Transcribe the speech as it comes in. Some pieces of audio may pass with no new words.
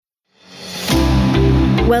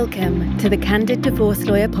Welcome to the Candid Divorce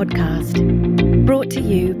Lawyer podcast, brought to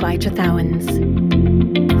you by Trethowens.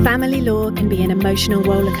 Family law can be an emotional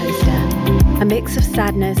rollercoaster, a mix of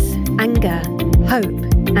sadness, anger,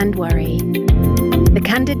 hope, and worry. The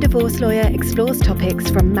Candid Divorce Lawyer explores topics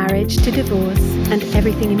from marriage to divorce and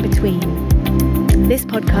everything in between. This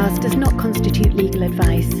podcast does not constitute legal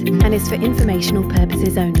advice and is for informational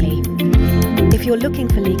purposes only. If you're looking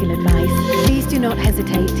for legal advice, please do not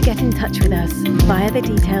hesitate to get in touch with us via the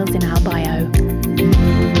details in our bio.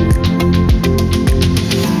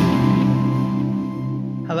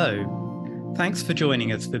 Hello. Thanks for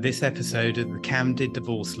joining us for this episode of the Candid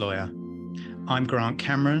Divorce Lawyer. I'm Grant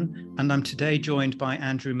Cameron, and I'm today joined by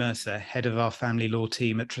Andrew Mercer, head of our family law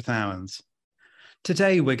team at Trethowens.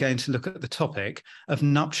 Today, we're going to look at the topic of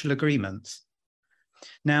nuptial agreements.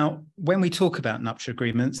 Now, when we talk about nuptial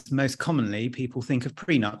agreements, most commonly people think of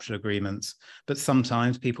prenuptial agreements, but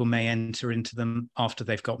sometimes people may enter into them after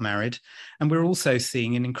they've got married. And we're also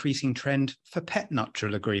seeing an increasing trend for pet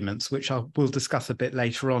nuptial agreements, which we'll discuss a bit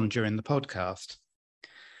later on during the podcast.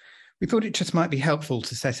 We thought it just might be helpful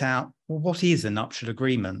to set out, well, what is a nuptial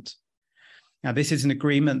agreement? Now, this is an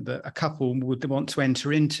agreement that a couple would want to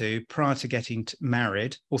enter into prior to getting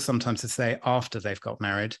married, or sometimes to say after they've got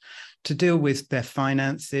married, to deal with their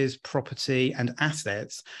finances, property, and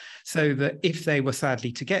assets, so that if they were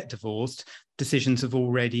sadly to get divorced, decisions have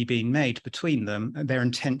already been made between them, and their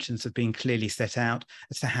intentions have been clearly set out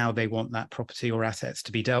as to how they want that property or assets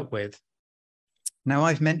to be dealt with. Now,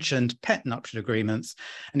 I've mentioned pet nuptial agreements,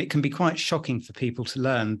 and it can be quite shocking for people to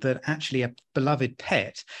learn that actually a beloved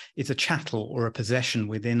pet is a chattel or a possession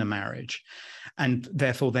within a marriage, and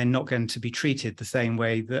therefore they're not going to be treated the same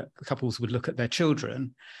way that couples would look at their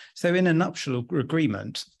children. So in a nuptial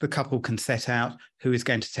agreement, the couple can set out who is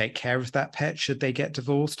going to take care of that pet should they get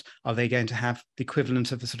divorced. Are they going to have the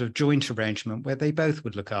equivalent of a sort of joint arrangement where they both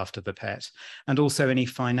would look after the pet, and also any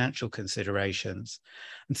financial considerations?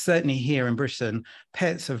 And certainly here in Britain,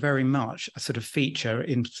 pets are very much a sort of feature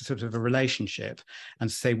in sort of a relationship.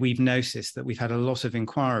 And so we've noticed that we've had a lot of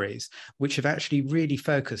inquiries which have actually really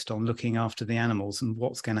focused on looking after the animals and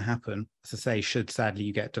what's going to happen, as I say, should sadly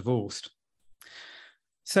you get divorced.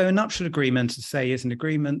 So a nuptial agreement, to say, is an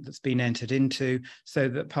agreement that's been entered into so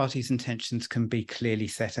that parties' intentions can be clearly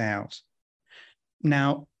set out.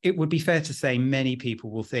 Now, it would be fair to say many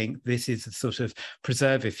people will think this is a sort of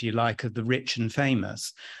preserve, if you like, of the rich and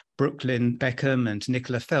famous. Brooklyn Beckham and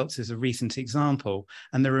Nicola Phelps is a recent example,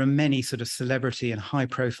 and there are many sort of celebrity and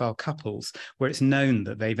high-profile couples where it's known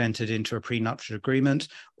that they've entered into a prenuptial agreement,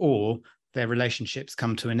 or their relationships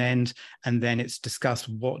come to an end, and then it's discussed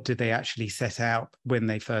what did they actually set out when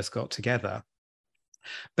they first got together.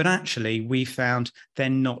 But actually, we found they're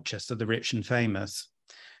not just of the rich and famous.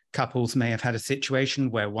 Couples may have had a situation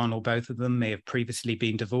where one or both of them may have previously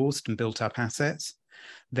been divorced and built up assets.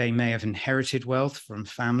 They may have inherited wealth from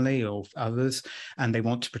family or others, and they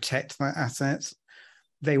want to protect that assets.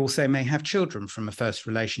 They also may have children from a first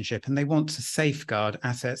relationship, and they want to safeguard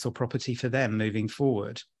assets or property for them moving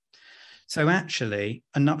forward. So actually,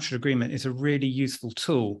 a nuptial agreement is a really useful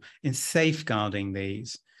tool in safeguarding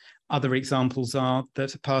these. Other examples are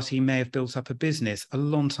that a party may have built up a business a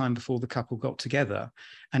long time before the couple got together.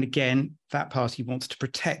 And again, that party wants to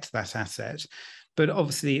protect that asset. But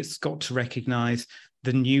obviously, it's got to recognise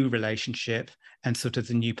the new relationship and sort of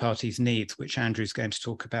the new party's needs, which Andrew's going to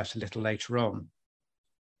talk about a little later on.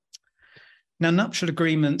 Now, nuptial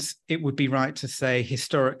agreements, it would be right to say,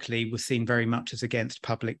 historically, were seen very much as against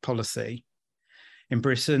public policy. In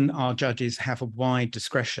Britain, our judges have a wide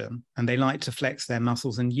discretion, and they like to flex their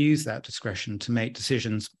muscles and use that discretion to make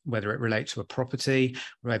decisions, whether it relates to a property,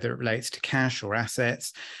 whether it relates to cash or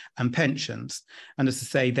assets and pensions. And as I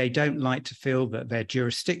say, they don't like to feel that their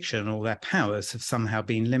jurisdiction or their powers have somehow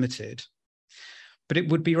been limited. But it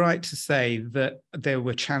would be right to say that there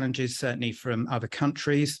were challenges, certainly from other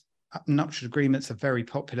countries. Nuptial agreements are very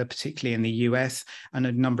popular, particularly in the US and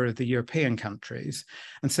a number of the European countries.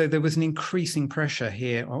 And so there was an increasing pressure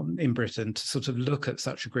here in Britain to sort of look at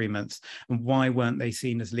such agreements and why weren't they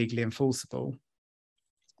seen as legally enforceable.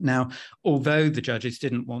 Now, although the judges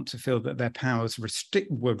didn't want to feel that their powers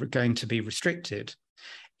were going to be restricted,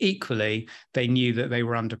 equally, they knew that they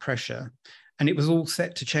were under pressure. And it was all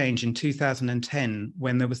set to change in 2010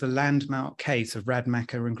 when there was a landmark case of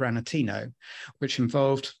Radmacher and Granatino, which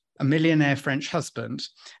involved a millionaire French husband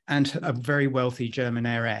and a very wealthy German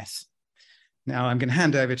heiress. Now, I'm going to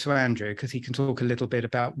hand over to Andrew because he can talk a little bit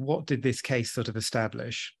about what did this case sort of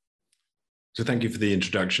establish. So thank you for the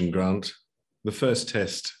introduction, Grant. The first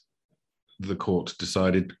test the court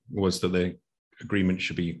decided was that the agreement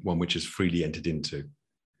should be one which is freely entered into.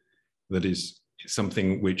 That is, it's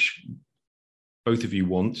something which both of you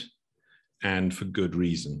want, and for good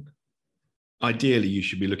reason. Ideally, you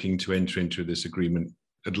should be looking to enter into this agreement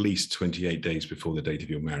at least 28 days before the date of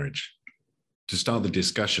your marriage. To start the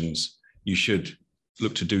discussions, you should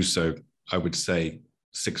look to do so, I would say,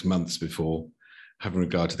 6 months before, having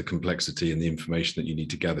regard to the complexity and the information that you need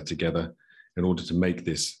to gather together in order to make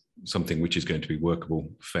this something which is going to be workable,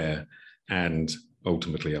 fair, and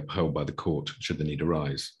ultimately upheld by the court should the need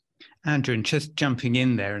arise. Andrew, and just jumping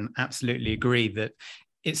in there, and absolutely agree that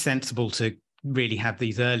it's sensible to really have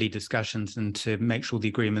these early discussions and to make sure the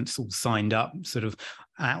agreement's all signed up sort of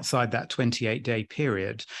outside that 28-day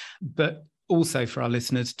period. But also for our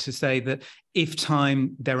listeners to say that if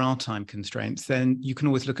there are time constraints, then you can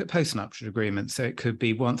always look at post-nuptial agreements. So it could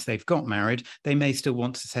be once they've got married, they may still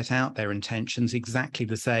want to set out their intentions exactly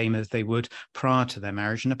the same as they would prior to their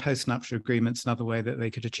marriage. And a post-nuptial agreement's another way that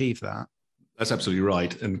they could achieve that. That's absolutely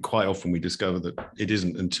right. And quite often we discover that it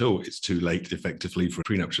isn't until it's too late effectively for a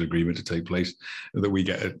prenuptial agreement to take place that we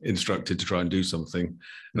get instructed to try and do something.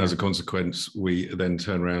 And as a consequence, we then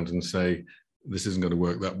turn around and say, this isn't going to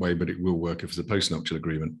work that way, but it will work if it's a postnuptial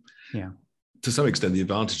agreement. Yeah. To some extent, the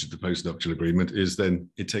advantage of the postnuptial agreement is then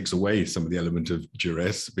it takes away some of the element of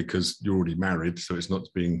duress because you're already married. So it's not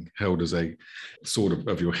being held as a sword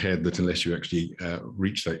of your head that unless you actually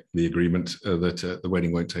reach the agreement, that the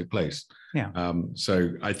wedding won't take place. Yeah.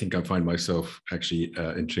 So I think I find myself actually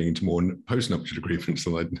entering into more postnuptial agreements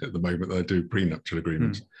than at the moment than I do prenuptial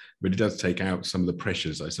agreements. But it does take out some of the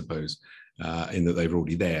pressures, I suppose, in that they're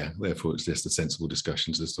already there. Therefore, it's just the sensible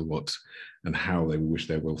discussions as to what and how they wish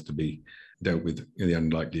their wealth to be dealt with in the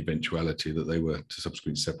unlikely eventuality that they were to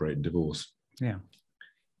subsequently separate and divorce. Yeah.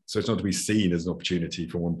 So it's not to be seen as an opportunity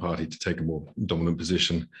for one party to take a more dominant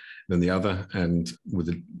position than the other. And with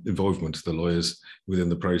the involvement of the lawyers within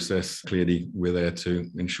the process, clearly we're there to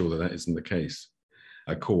ensure that that isn't the case.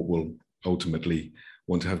 A court will ultimately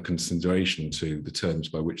want to have consideration to the terms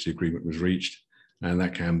by which the agreement was reached. And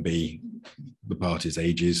that can be the parties'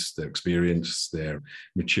 ages, their experience, their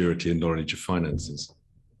maturity and knowledge of finances.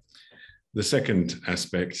 The second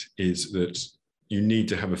aspect is that you need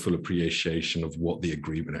to have a full appreciation of what the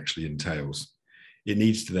agreement actually entails. It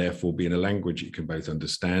needs to therefore be in a language you can both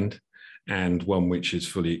understand and one which is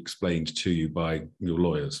fully explained to you by your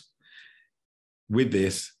lawyers. With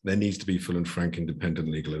this, there needs to be full and frank independent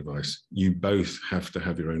legal advice. You both have to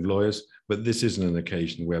have your own lawyers, but this isn't an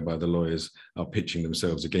occasion whereby the lawyers are pitching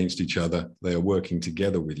themselves against each other. They are working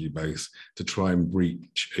together with you both to try and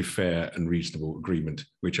reach a fair and reasonable agreement,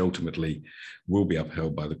 which ultimately will be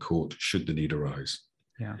upheld by the court should the need arise.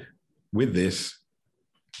 Yeah. With this,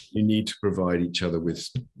 you need to provide each other with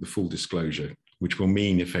the full disclosure, which will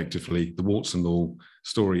mean effectively the warts and all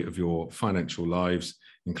story of your financial lives,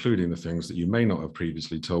 including the things that you may not have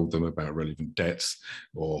previously told them about relevant debts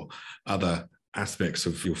or other aspects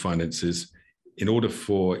of your finances. In order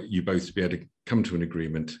for you both to be able to come to an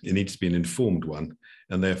agreement, it needs to be an informed one,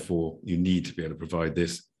 and therefore you need to be able to provide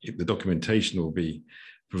this. The documentation will be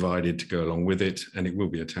provided to go along with it, and it will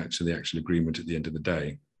be attached to the actual agreement at the end of the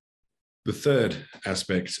day. The third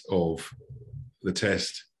aspect of the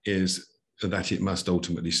test is that it must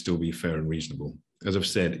ultimately still be fair and reasonable. As I've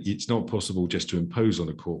said, it's not possible just to impose on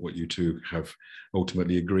a court what you two have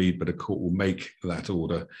ultimately agreed, but a court will make that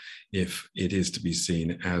order if it is to be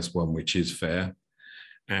seen as one which is fair.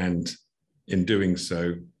 And in doing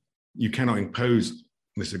so, you cannot impose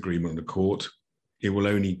this agreement on the court. It will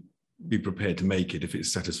only be prepared to make it if it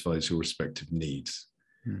satisfies your respective needs.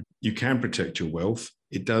 You can protect your wealth.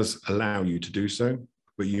 It does allow you to do so,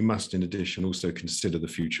 but you must in addition also consider the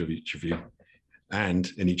future of each of you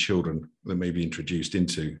and any children that may be introduced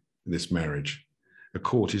into this marriage. A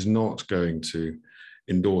court is not going to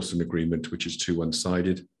endorse an agreement which is too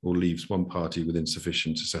one-sided or leaves one party with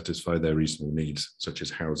insufficient to satisfy their reasonable needs, such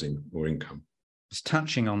as housing or income. Just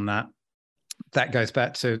touching on that, that goes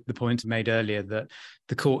back to the point I made earlier that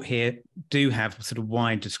the court here do have sort of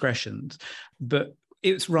wide discretions, but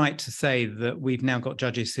it's right to say that we've now got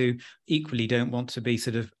judges who equally don't want to be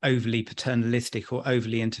sort of overly paternalistic or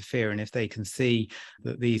overly interfere. And if they can see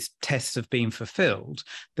that these tests have been fulfilled,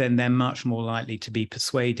 then they're much more likely to be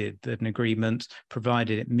persuaded that an agreement,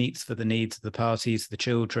 provided it meets for the needs of the parties, the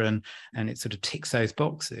children, and it sort of ticks those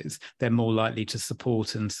boxes, they're more likely to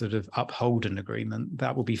support and sort of uphold an agreement.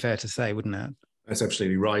 That would be fair to say, wouldn't it? That's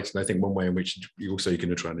absolutely right. And I think one way in which you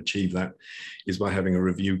can try and achieve that is by having a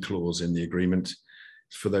review clause in the agreement,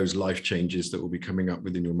 for those life changes that will be coming up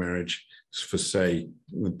within your marriage, for, say,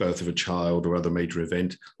 the birth of a child or other major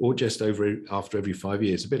event, or just after every 5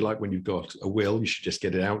 years. A bit like when you've got a will, you should just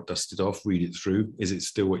get it out, dust it off, read it through. Is it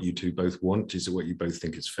still what you two both want? Is it what you both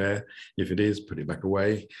think is fair? If it is, put it back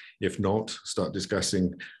away. If not, start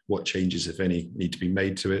discussing what changes, if any, need to be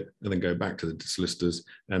made to it, and then go back to the solicitors,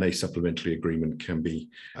 and a supplementary agreement can be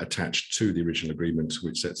attached to the original agreement,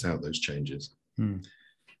 which sets out those changes.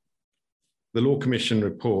 The Law Commission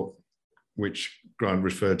report, which Grant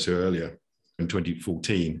referred to earlier in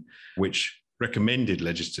 2014, which recommended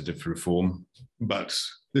legislative reform, but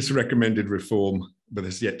this recommended reform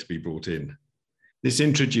has yet to be brought in. This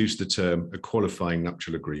introduced the term a qualifying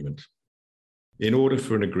nuptial agreement. In order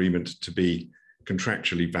for an agreement to be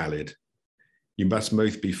contractually valid, you must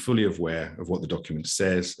both be fully aware of what the document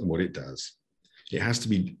says and what it does. It has to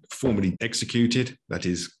be formally executed, that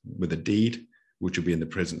is, with a deed, which will be in the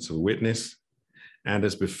presence of a witness. And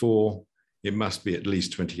as before, it must be at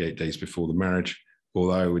least 28 days before the marriage,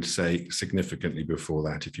 although I would say significantly before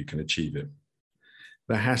that if you can achieve it.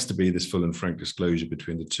 There has to be this full and frank disclosure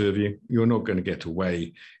between the two of you. You're not going to get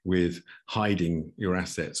away with hiding your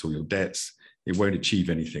assets or your debts. It won't achieve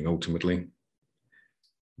anything ultimately.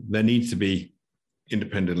 There needs to be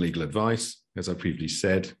independent legal advice. As I previously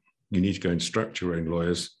said, you need to go instruct your own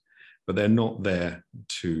lawyers, but they're not there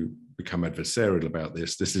to become adversarial about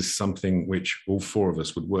this. This is something which all four of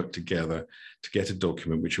us would work together to get a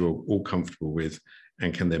document which we're all comfortable with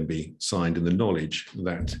and can then be signed in the knowledge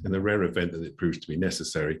that in the rare event that it proves to be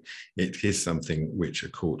necessary, it is something which a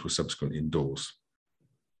court will subsequently endorse.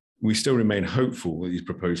 We still remain hopeful that these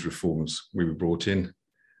proposed reforms will be brought in.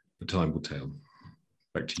 The time will tell.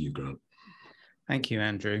 Back to you, Grant. Thank you,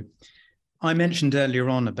 Andrew. I mentioned earlier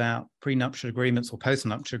on about prenuptial agreements or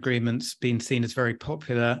postnuptial agreements being seen as very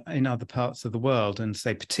popular in other parts of the world, and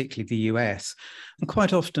say particularly the US. And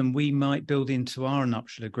quite often we might build into our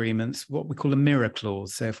nuptial agreements what we call a mirror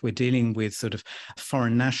clause. So if we're dealing with sort of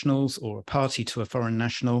foreign nationals or a party to a foreign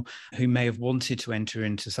national who may have wanted to enter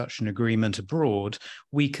into such an agreement abroad,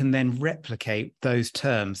 we can then replicate those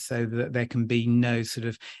terms so that there can be no sort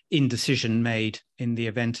of indecision made in the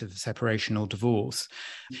event of separation or divorce.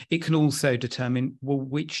 It can also determine, well,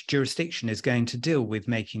 which jurisdiction is going to deal with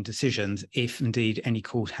making decisions if indeed any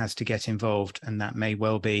court has to get involved, and that may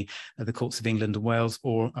well be the courts of England and Wales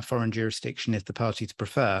or a foreign jurisdiction if the parties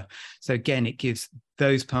prefer. So again, it gives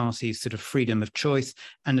those parties sort of freedom of choice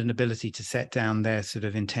and an ability to set down their sort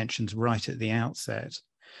of intentions right at the outset.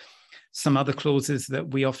 Some other clauses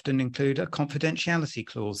that we often include are confidentiality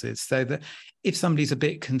clauses, so that if somebody's a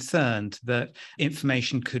bit concerned that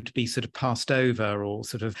information could be sort of passed over or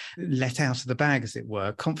sort of let out of the bag, as it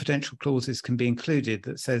were, confidential clauses can be included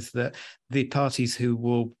that says that the parties who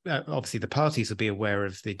will, obviously the parties will be aware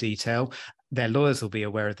of the detail, their lawyers will be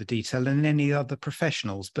aware of the detail, and any other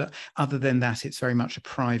professionals. But other than that, it's very much a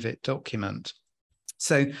private document.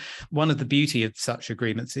 So one of the beauty of such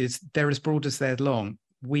agreements is they're as broad as they're long.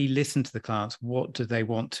 We listen to the clients. What do they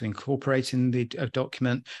want to incorporate in the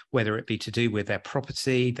document, whether it be to do with their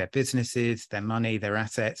property, their businesses, their money, their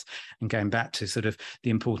assets, and going back to sort of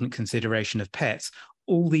the important consideration of pets.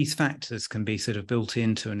 All these factors can be sort of built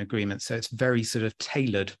into an agreement. So it's very sort of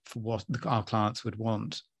tailored for what our clients would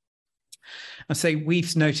want. I say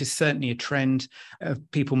we've noticed certainly a trend of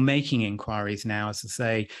people making inquiries now, as I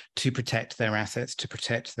say, to protect their assets, to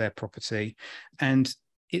protect their property. And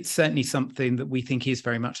it's certainly something that we think is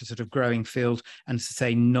very much a sort of growing field, and to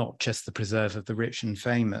say not just the preserve of the rich and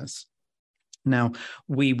famous. Now,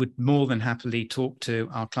 we would more than happily talk to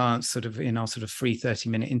our clients sort of in our sort of free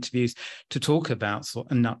 30-minute interviews to talk about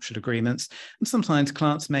sort of nuptial agreements. And sometimes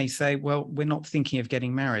clients may say, well, we're not thinking of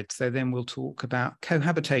getting married. So then we'll talk about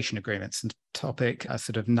cohabitation agreements, and topic, a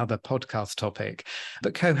sort of another podcast topic.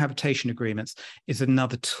 But cohabitation agreements is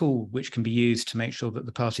another tool which can be used to make sure that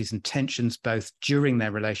the parties' intentions, both during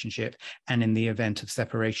their relationship and in the event of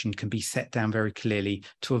separation, can be set down very clearly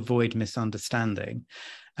to avoid misunderstanding.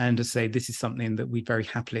 And to say this is something that we very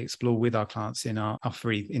happily explore with our clients in our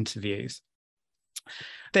free interviews.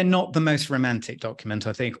 They're not the most romantic document.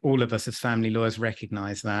 I think all of us as family lawyers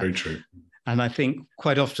recognize that. Very true. And I think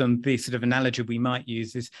quite often the sort of analogy we might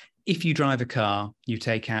use is if you drive a car, you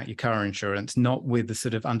take out your car insurance, not with the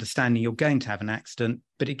sort of understanding you're going to have an accident,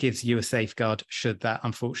 but it gives you a safeguard should that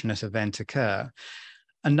unfortunate event occur.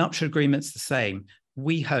 A nuptial agreement's the same.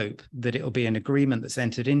 We hope that it'll be an agreement that's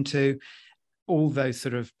entered into, all those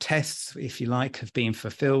sort of tests, if you like, have been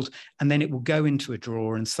fulfilled, and then it will go into a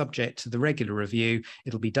drawer, and subject to the regular review,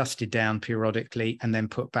 it'll be dusted down periodically and then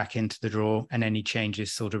put back into the drawer, and any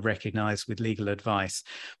changes sort of recognised with legal advice.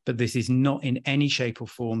 But this is not in any shape or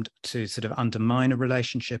form to sort of undermine a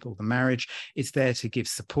relationship or the marriage. It's there to give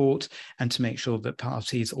support and to make sure that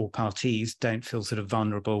parties don't feel sort of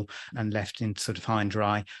vulnerable and left in sort of high and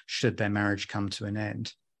dry should their marriage come to an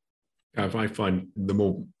end. I find the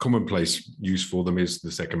more commonplace use for them is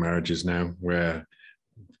the second marriages now, where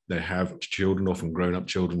they have children, often grown-up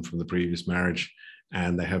children from the previous marriage,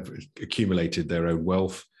 and they have accumulated their own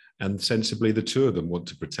wealth. And sensibly, the two of them want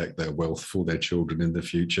to protect their wealth for their children in the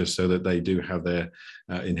future so that they do have their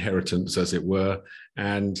inheritance, as it were.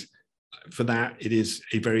 And for that, it is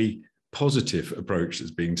a very positive approach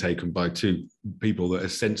that's being taken by two people that are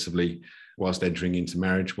sensibly, whilst entering into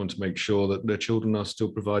marriage, want to make sure that their children are still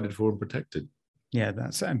provided for and protected. Yeah,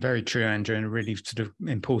 that's very true, Andrew, and a really sort of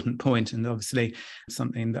important point, and obviously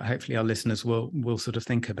something that hopefully our listeners will sort of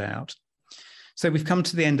think about. So we've come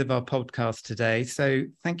to the end of our podcast today. So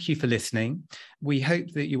thank you for listening. We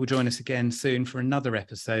hope that you will join us again soon for another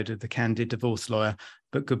episode of The Candid Divorce Lawyer,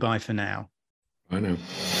 but goodbye for now. I know.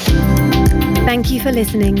 Thank you for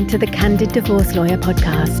listening to the Candid Divorce Lawyer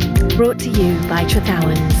podcast, brought to you by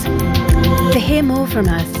Trethowens. To hear more from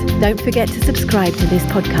us, don't forget to subscribe to this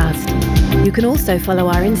podcast. You can also follow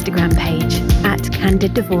our Instagram page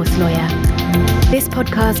 @CandidDivorceLawyer. This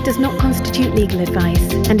podcast does not constitute legal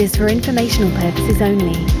advice and is for informational purposes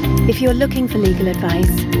only. If you're looking for legal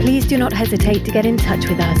advice, please do not hesitate to get in touch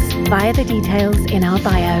with us via the details in our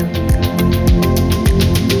bio.